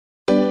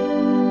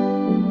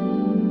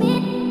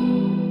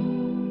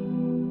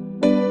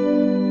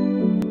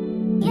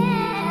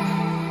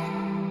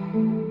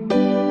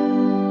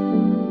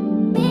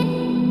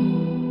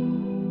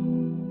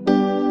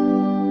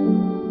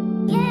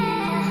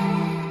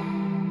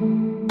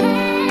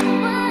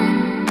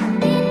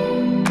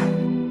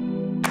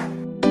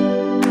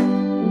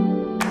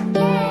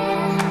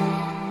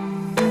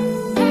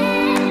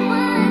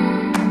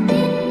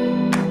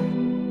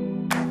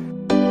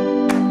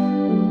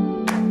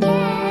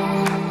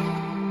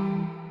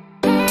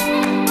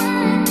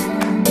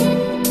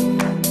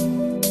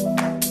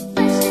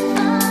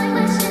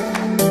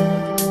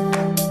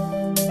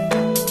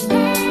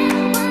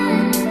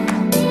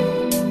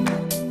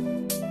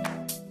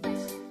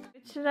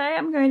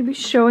to be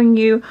showing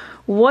you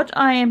what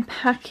I am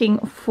packing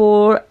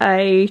for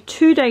a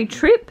 2-day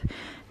trip.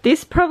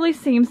 This probably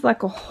seems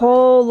like a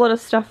whole lot of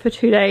stuff for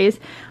 2 days,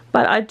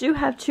 but I do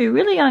have 2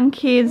 really young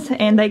kids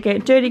and they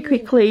get dirty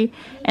quickly,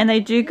 and they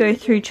do go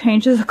through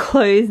changes of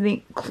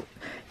clothing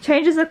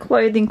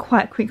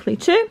quite quickly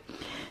too.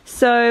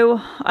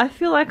 So I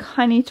feel like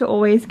I need to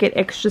always get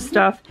extra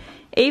stuff,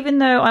 even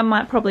though I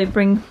might probably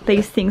bring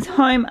these things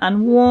home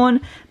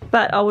unworn,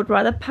 but I would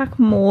rather pack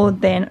more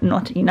than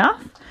not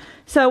enough.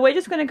 So we're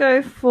just going to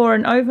go for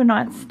an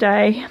overnight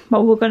stay,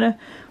 but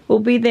we'll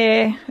be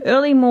there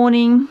early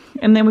morning,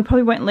 and then we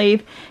probably won't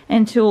leave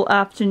until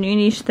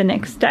afternoonish the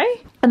next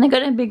day. And they're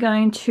going to be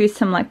going to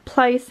some like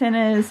play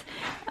centers,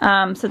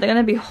 so they're going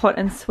to be hot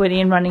and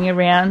sweaty and running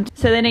around.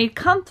 So they need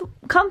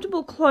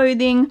comfortable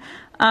clothing,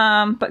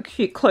 but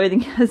cute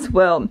clothing as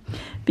well,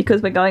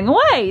 because we're going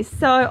away.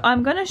 So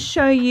I'm going to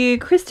show you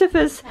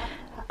Christopher's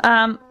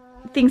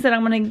things that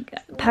I'm going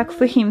to pack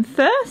for him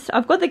first.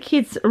 I've got the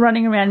kids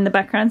running around in the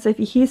background, so if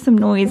you hear some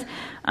noise,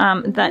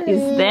 that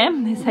is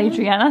them. There's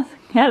Adriana.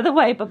 Out of the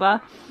way,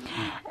 Baba.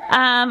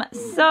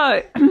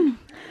 So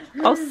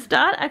I'll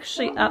start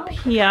actually up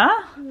here.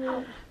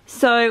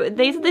 So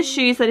these are the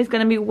shoes that he's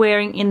going to be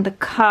wearing in the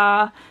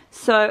car.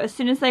 So as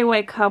soon as they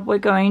wake up, we're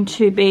going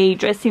to be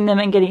dressing them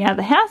and getting out of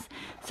the house.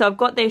 So I've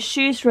got their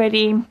shoes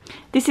ready.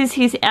 This is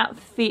his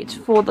outfit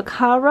for the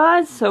car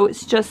ride. So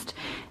it's just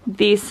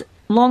this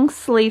long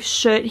sleeve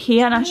shirt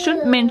here. And I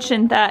should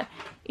mention that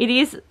it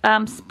is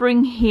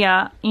spring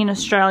here in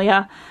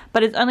Australia,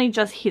 but it's only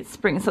just hit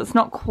spring, so it's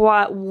not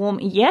quite warm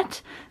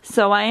yet.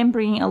 So I am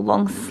bringing a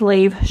long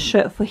sleeve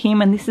shirt for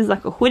him, and this is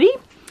like a hoodie,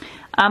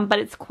 but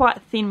it's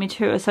quite thin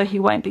material, so he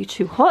won't be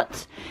too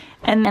hot.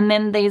 And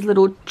then these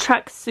little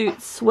tracksuit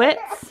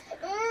sweats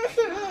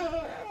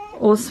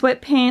or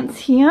sweatpants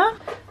here.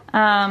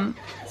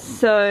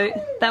 So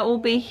that will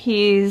be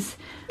his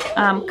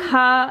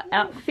car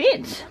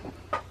outfit.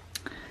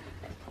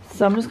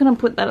 So I'm just going to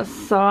put that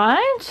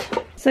aside.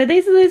 So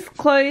these are his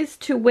clothes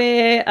to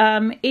wear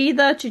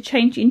either to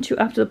change into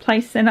after the play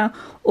center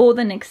or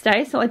the next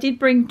day. So I did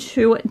bring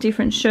 2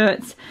 different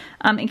shirts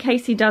in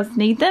case he does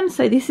need them.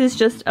 So this is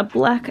just a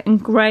black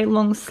and grey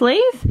long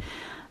sleeve,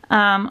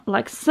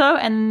 like so.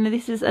 And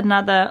this is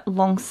another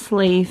long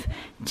sleeve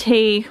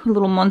tee,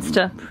 little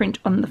monster print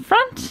on the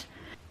front.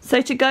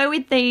 So to go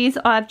with these,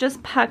 I've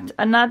just packed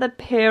another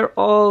pair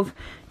of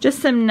just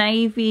some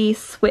navy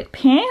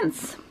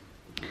sweatpants.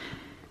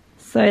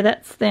 So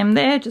that's them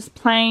there, just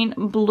plain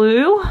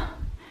blue.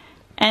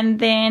 And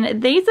then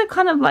these are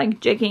kind of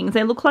like jeggings.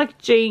 They look like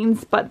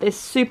jeans, but they're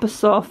super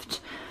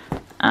soft.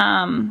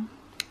 And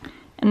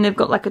they've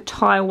got like a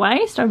tie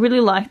waist. I really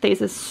like these.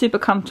 They're super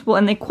comfortable,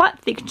 and they're quite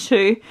thick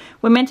too.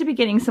 We're meant to be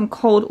getting some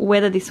cold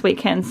weather this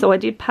weekend, so I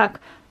did pack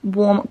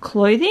warm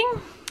clothing.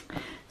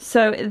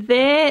 So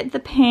they're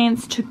the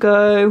pants to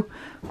go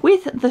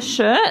with the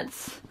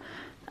shirts.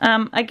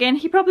 Again,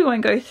 he probably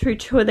won't go through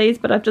 2 of these,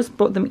 but I've just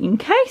brought them in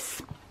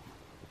case.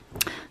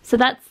 So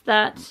that's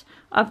that.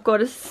 I've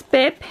got a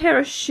spare pair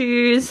of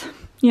shoes,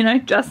 you know,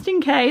 just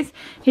in case.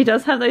 He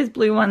does have those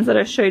blue ones that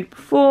I showed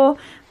before,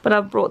 but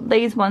I've brought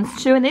these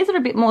ones too, and these are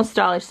a bit more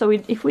stylish. So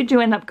if we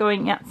do end up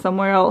going out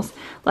somewhere else,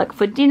 like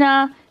for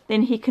dinner,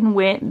 then he can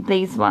wear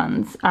these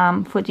ones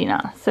for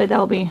dinner. So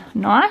they'll be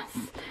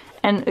nice,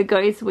 and it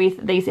goes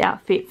with these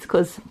outfits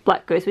because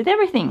black goes with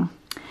everything.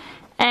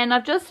 And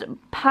I've just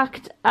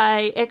packed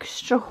a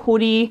extra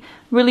hoodie,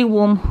 really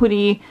warm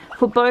hoodie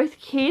for both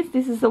kids.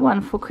 This is the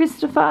one for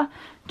Christopher,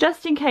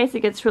 just in case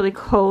it gets really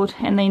cold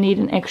and they need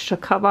an extra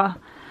cover.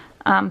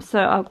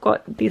 So I've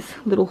got this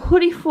little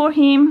hoodie for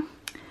him.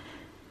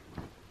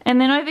 And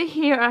then over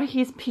here are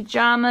his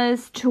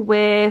pajamas to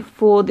wear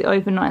for the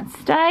overnight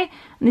stay.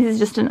 And this is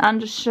just an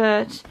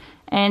undershirt,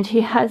 and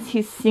he has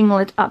his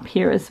singlet up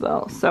here as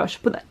well. So I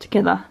should put that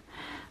together.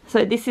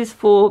 So this is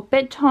for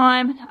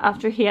bedtime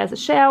after he has a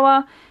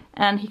shower,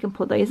 and he can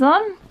put these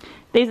on.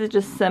 These are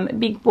just some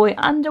big boy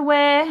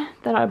underwear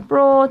that I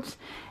brought,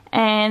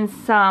 and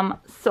some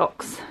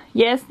socks.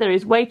 Yes, there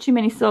is way too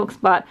many socks,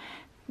 but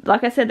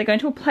like I said, they're going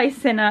to a play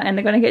center and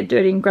they're going to get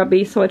dirty and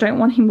grubby, so I don't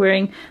want him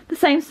wearing the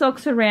same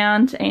socks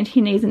around, and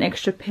he needs an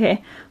extra pair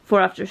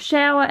for after a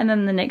shower and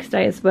then the next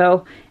day as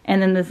well.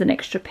 And then there's an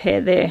extra pair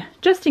there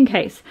just in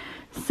case.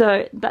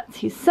 So that's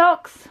his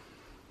socks.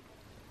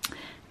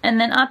 And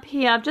then up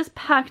here, I've just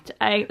packed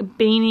a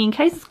beanie in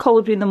case it's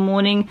cold in the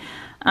morning,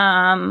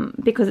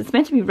 because it's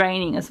meant to be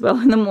raining as well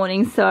in the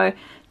morning. So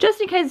just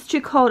in case it's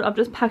too cold, I've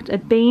just packed a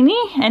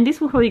beanie, and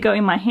this will probably go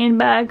in my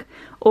handbag,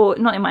 or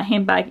not in my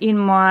handbag, in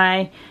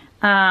my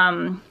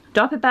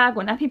diaper bag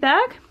or nappy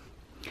bag.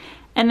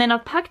 And then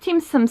I've packed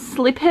him some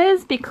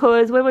slippers,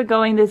 because where we're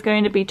going, there's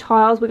going to be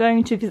tiles. We're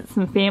going to visit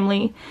some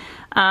family,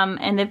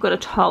 and they've got a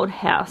tiled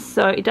house,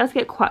 so it does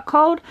get quite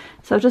cold.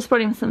 So I've just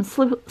brought him some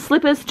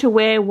slippers to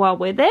wear while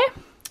we're there,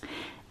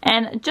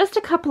 and just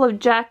a couple of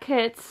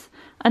jackets,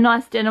 a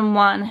nice denim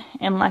one,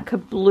 and like a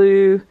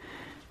blue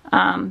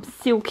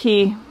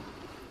silky,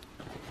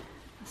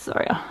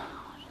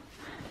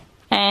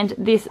 and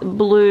this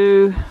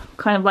blue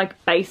kind of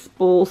like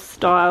baseball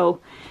style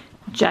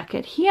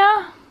jacket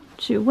here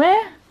to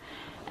wear.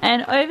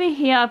 And over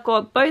here I've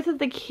got both of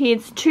the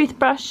kids'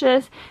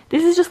 toothbrushes.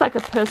 This is just like a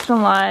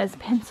personalized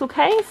pencil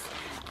case,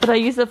 but I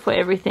use it for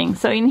everything.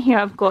 So in here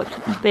I've got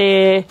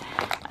their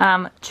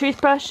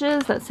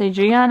toothbrushes. That's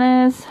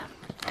Adriana's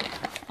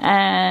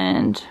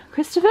and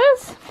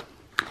Christopher's.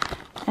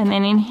 And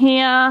then in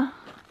here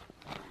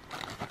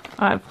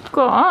I've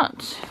got,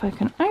 if I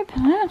can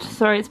open it,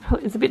 sorry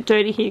it's a bit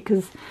dirty here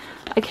because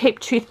I keep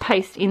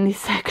toothpaste in this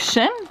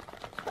section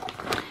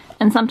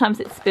and sometimes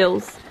it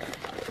spills.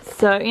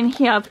 So in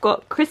here I've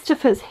got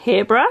Christopher's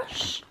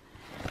hairbrush,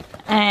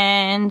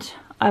 and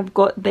I've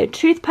got their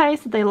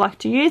toothpaste that they like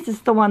to use. This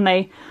is the one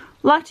they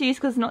like to use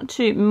because it's not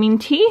too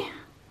minty.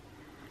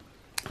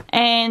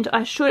 And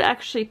I should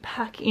actually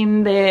pack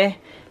in there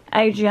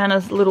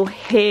Adriana's little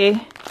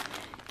hair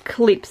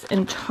clips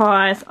and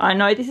ties. I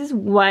know this is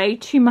way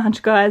too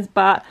much, guys,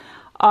 but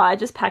I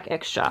just pack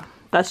extra.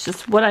 That's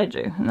just what I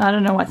do, and I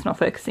don't know why it's not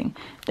focusing.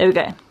 There we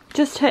go.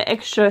 Just her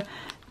extra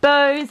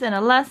bows and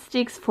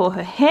elastics for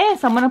her hair,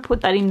 so I'm going to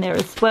put that in there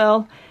as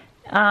well,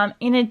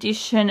 in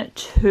addition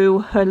to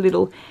her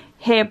little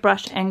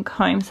hairbrush and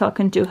comb, so I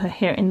can do her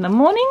hair in the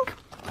morning.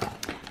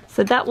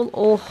 So that will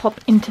all hop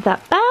into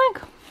that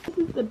bag.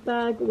 This is the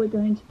bag we're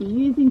going to be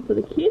using for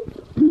the kids.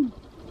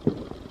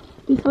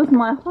 This was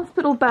my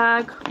hospital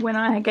bag when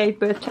I gave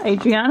birth to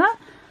Adriana.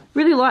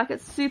 Really like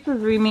it, super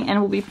roomy,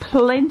 and will be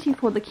plenty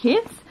for the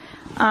kids.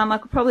 I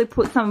could probably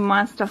put some of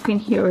my stuff in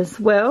here as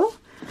well.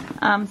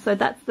 So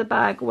that's the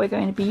bag we're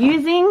going to be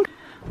using.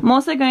 I'm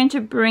also going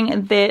to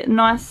bring their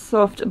nice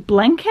soft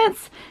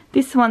blankets.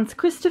 This one's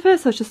Christopher,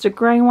 so it's just a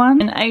grey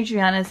one, and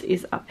Adriana's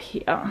is up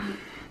here.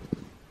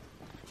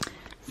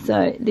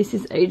 So this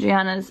is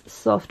Adriana's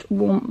soft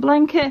warm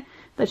blanket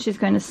that she's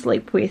going to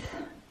sleep with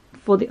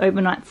for the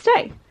overnight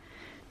stay.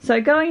 So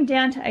going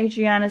down to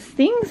Adriana's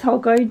things, I'll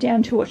go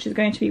down to what she's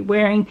going to be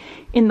wearing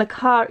in the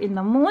car in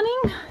the morning.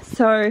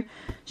 So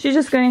she's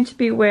just going to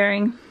be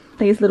wearing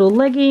these little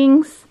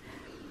leggings.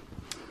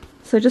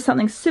 So just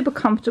something super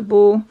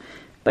comfortable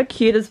but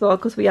cute as well,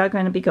 because we are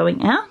going to be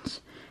going out.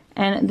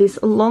 And this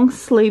long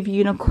sleeve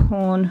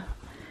unicorn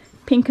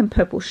pink and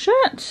purple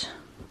shirt.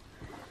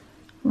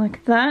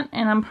 Like that.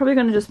 And I'm probably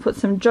going to just put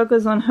some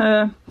joggers on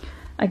her.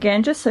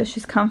 Again, just so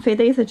she's comfy.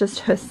 These are just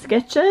her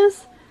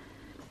Skechers.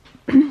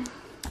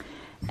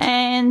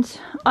 And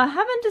I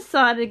haven't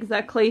decided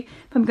exactly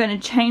if I'm going to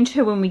change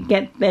her when we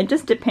get there. It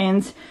just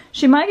depends.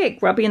 She might get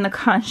grubby in the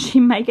car and she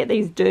may get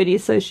these dirty,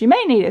 so she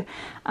may need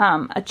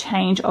a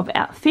change of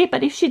outfit.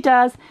 But if she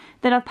does,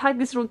 then I've packed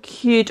this little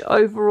cute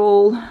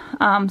overall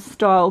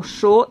style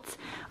shorts.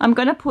 I'm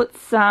going to put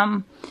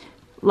some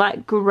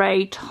like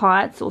grey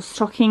tights or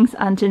stockings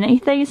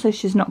underneath these so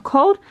she's not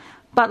cold.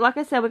 But like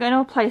I said, we're going to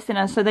a play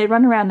centre, so they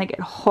run around, they get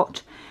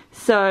hot.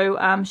 So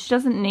she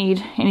doesn't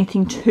need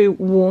anything too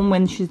warm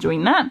when she's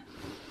doing that.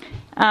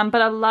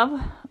 But I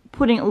love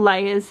putting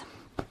layers.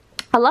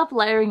 I love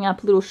layering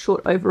up little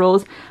short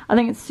overalls. I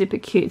think it's super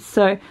cute.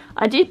 So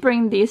I did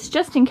bring this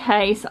just in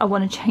case I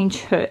want to change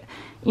her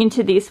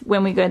into this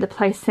when we go to the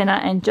play centre,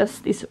 and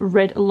just this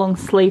red long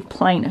sleeve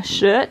plain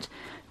shirt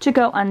to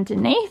go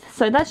underneath.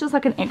 So that's just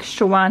like an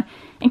extra one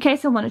in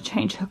case I want to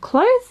change her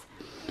clothes.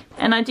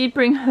 And I did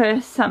bring her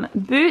some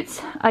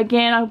boots.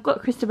 Again, I've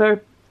got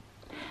Christopher's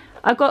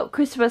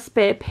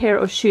spare pair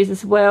of shoes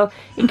as well,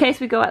 in case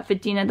we go out for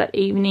dinner that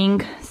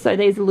evening. So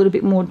these are a little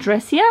bit more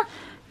dressier.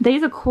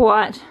 These are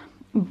quite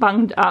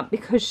bunged up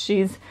because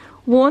she's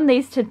worn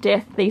these to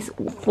death these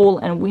fall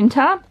and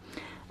winter.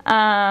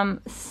 And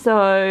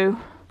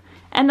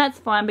that's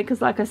fine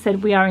because, like I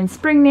said, we are in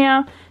spring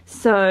now,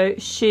 so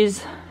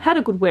she's had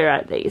a good wear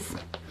out of these.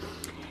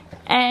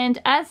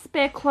 And as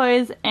spare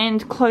clothes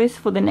and clothes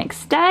for the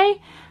next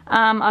day,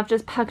 I've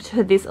just packed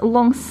her this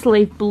long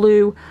sleeve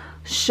blue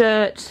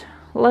shirt.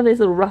 I love these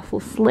little ruffle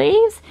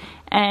sleeves,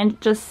 and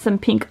just some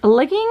pink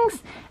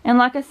leggings. And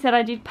like I said,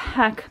 I did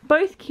pack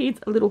both kids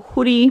a little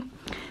hoodie.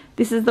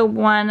 This is the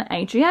one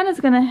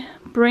Adriana's going to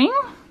bring.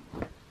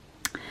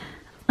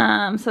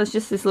 So it's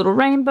just this little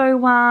rainbow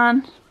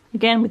one,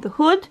 again with the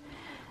hood.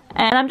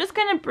 And I'm just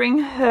going to bring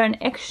her an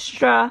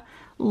extra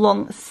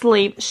long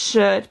sleeve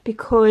shirt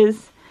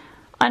because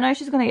I know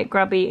she's going to get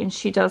grubby and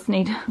she does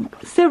need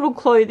several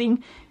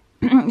clothing,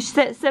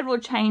 several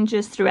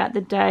changes throughout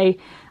the day.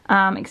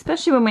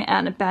 Especially when we're out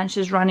and about and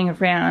she's running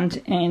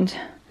around. And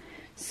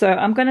so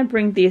I'm going to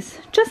bring this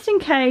just in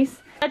case.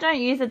 If I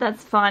don't use it,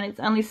 that's fine. It's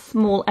only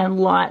small and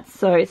light,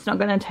 so it's not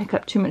going to take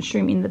up too much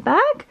room in the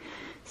bag.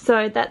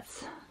 So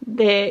that's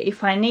there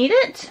if I need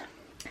it.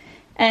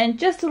 And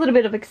just a little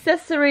bit of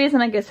accessories,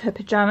 and I guess her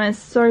pajamas.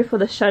 Sorry for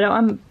the shadow.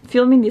 I'm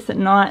filming this at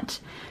night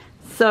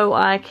so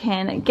I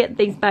can get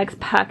these bags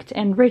packed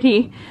and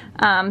ready.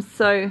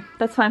 So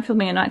that's why I'm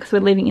filming at night, because we're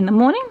leaving in the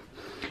morning.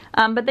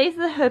 But these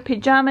are her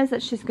pajamas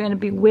that she's going to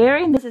be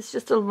wearing. This is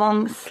just a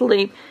long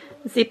sleeve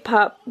zip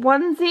up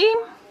onesie.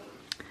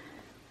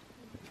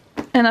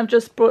 And I've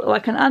just brought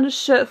like an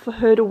undershirt for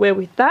her to wear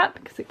with that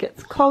because it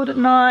gets cold at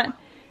night.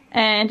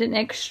 And an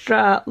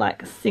extra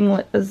like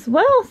singlet as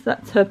well. So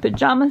that's her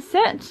pajama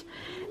set.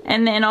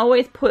 And then I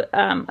always put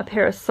a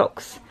pair of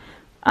socks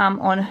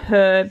on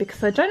her,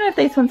 because I don't know if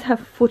these ones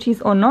have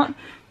footies or not,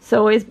 so I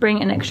always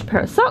bring an extra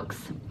pair of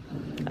socks.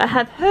 I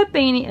have her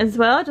beanie as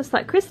well, just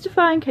like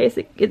Christopher, in case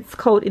it gets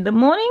cold in the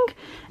morning,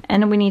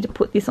 and we need to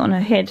put this on her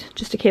head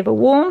just to keep her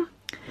warm.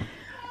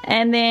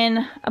 And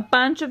then a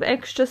bunch of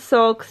extra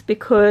socks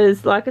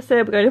because, like I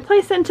said, we're going to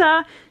play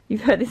center.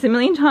 You've heard this a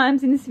million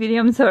times in this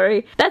video, I'm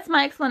sorry. That's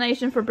my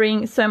explanation for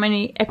bringing so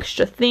many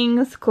extra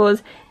things,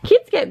 because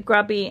kids get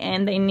grubby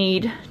and they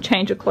need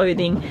change of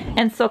clothing,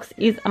 and socks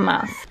is a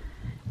must.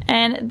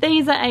 And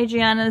these are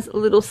Adriana's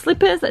little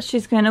slippers that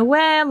she's going to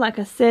wear. Like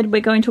I said, we're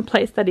going to a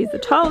place that is a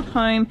tiled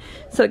home,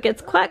 so it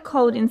gets quite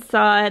cold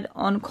inside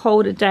on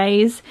colder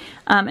days,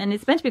 and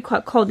it's meant to be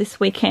quite cold this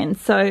weekend,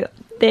 so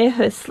they're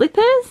her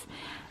slippers.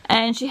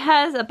 And she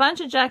has a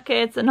bunch of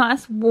jackets, a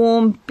nice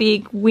warm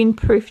big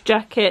windproof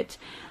jacket,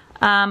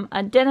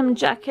 a denim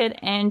jacket,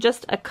 and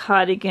just a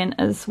cardigan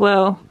as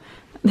well.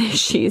 There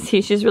she is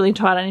here, she's really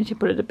tired, I need to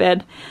put her to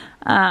bed,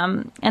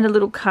 and a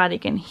little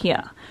cardigan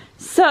here.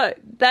 So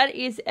that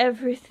is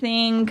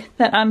everything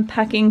that I'm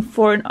packing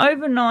for an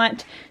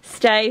overnight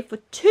stay for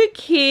 2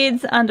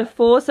 kids under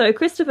 4. So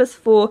Christopher's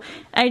 4,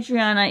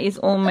 Adriana is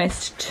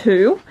almost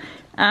 2.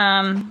 So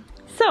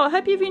I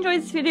hope you've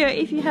enjoyed this video.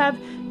 If you have,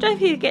 don't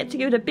forget to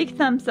give it a big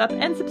thumbs up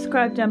and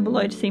subscribe down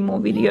below to see more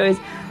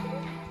videos.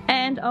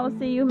 And I'll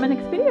see you in my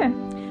next video.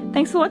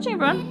 Thanks for watching,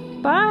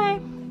 everyone.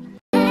 Bye.